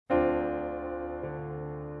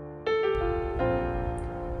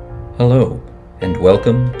Hello, and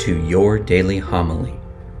welcome to Your Daily Homily,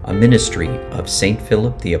 a ministry of St.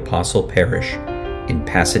 Philip the Apostle Parish in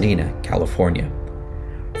Pasadena, California.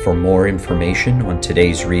 For more information on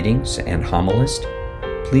today's readings and homilist,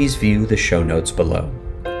 please view the show notes below.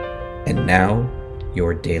 And now,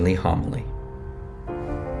 your daily homily.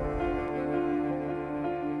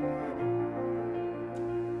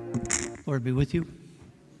 Lord be with you.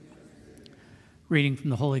 Reading from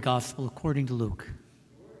the Holy Gospel according to Luke.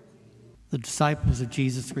 The disciples of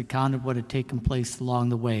Jesus recounted what had taken place along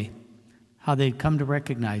the way, how they had come to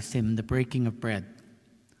recognize him in the breaking of bread.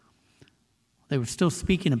 They were still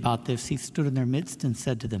speaking about this. He stood in their midst and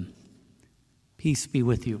said to them, "Peace be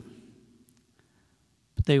with you."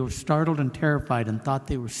 But they were startled and terrified and thought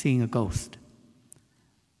they were seeing a ghost.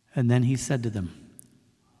 And then he said to them,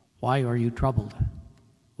 "Why are you troubled?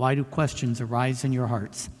 Why do questions arise in your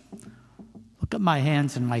hearts? Look at my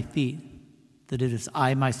hands and my feet, that it is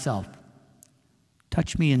I myself.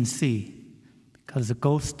 Touch me and see, because a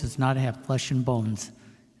ghost does not have flesh and bones,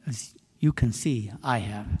 as you can see I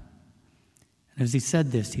have." And as he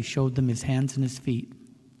said this, he showed them his hands and his feet.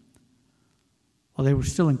 While they were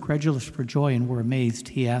still incredulous for joy and were amazed,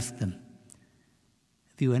 he asked them,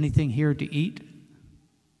 "Have you anything here to eat?"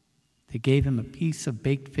 They gave him a piece of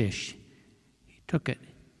baked fish. He took it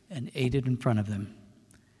and ate it in front of them.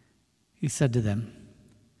 He said to them,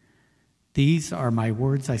 "These are my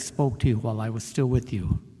words I spoke to you while I was still with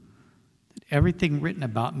you, that everything written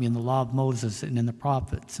about me in the law of Moses and in the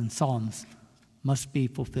prophets and Psalms must be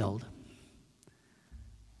fulfilled."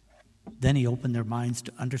 Then he opened their minds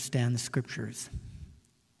to understand the Scriptures,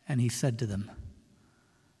 and he said to them,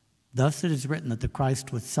 "Thus it is written that the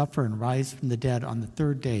Christ would suffer and rise from the dead on the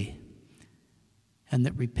third day, and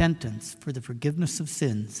that repentance for the forgiveness of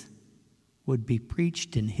sins would be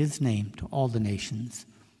preached in his name to all the nations,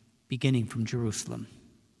 beginning from Jerusalem.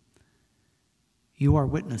 You are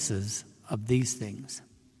witnesses of these things."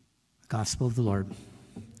 The Gospel of the Lord.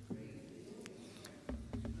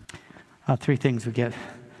 Three things we get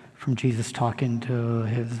from Jesus talking to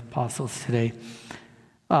his apostles today.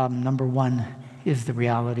 Number one is the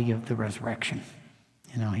reality of the resurrection.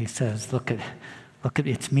 He says, look at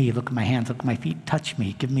it's me, look at my hands, look at my feet, touch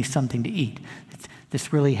me, give me something to eat.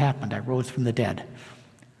 This really happened. I rose from the dead.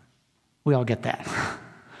 We all get that.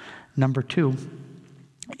 Number two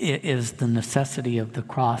is the necessity of the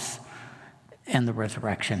cross and the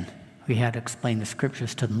resurrection. We had to explain the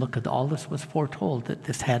Scriptures to them. Look, at all this was foretold that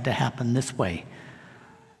this had to happen this way.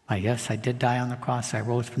 Yes, I did die on the cross. I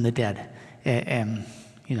rose from the dead. And,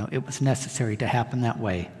 it was necessary to happen that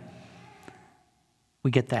way.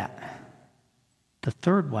 We get that. The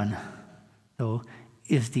third one, though,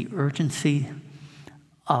 is the urgency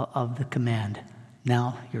of the command.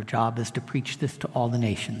 Now your job is to preach this to all the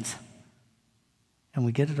nations. And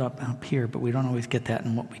we get it up here, but we don't always get that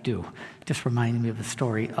in what we do. It just reminded me of the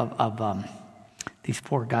story of these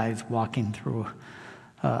four guys walking through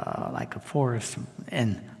like a forest,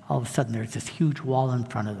 and all of a sudden there's this huge wall in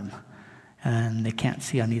front of them. And they can't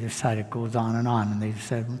see on either side. It goes on. And they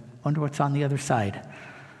said, "Wonder what's on the other side."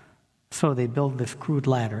 So they build this crude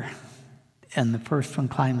ladder. And the first one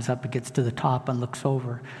climbs up, it gets to the top and looks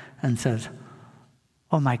over and says,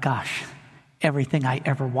 "Oh my gosh, everything I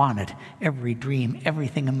ever wanted, every dream,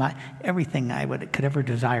 everything I could ever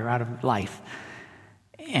desire out of life."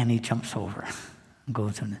 And he jumps over and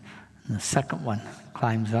goes in. And the second one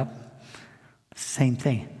climbs up, same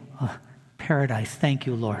thing. "Oh, paradise, thank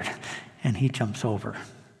you, Lord." And he jumps over.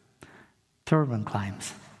 Third one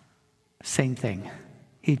climbs, same thing.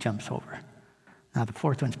 He jumps over. Now the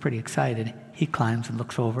fourth one's pretty excited. He climbs and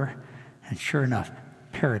looks over, and sure enough,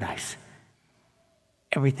 paradise.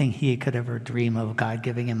 Everything he could ever dream of God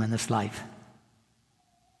giving him in this life.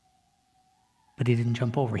 But he didn't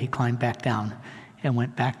jump over. He climbed back down and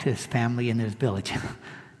went back to his family in his village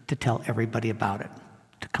to tell everybody about it,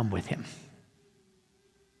 to come with him.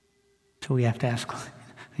 So we have to ask,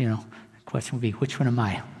 the question would be, which one am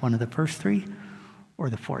I? One of the first three or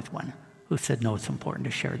the fourth one who said, no, it's important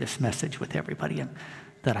to share this message with everybody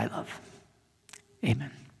that I love?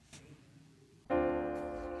 Amen.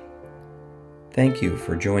 Thank you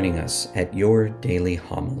for joining us at Your Daily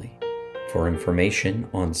Homily. For information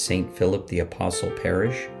on St. Philip the Apostle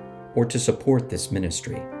Parish or to support this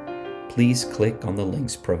ministry, please click on the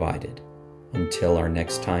links provided. Until our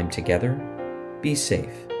next time together, be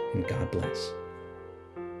safe and God bless.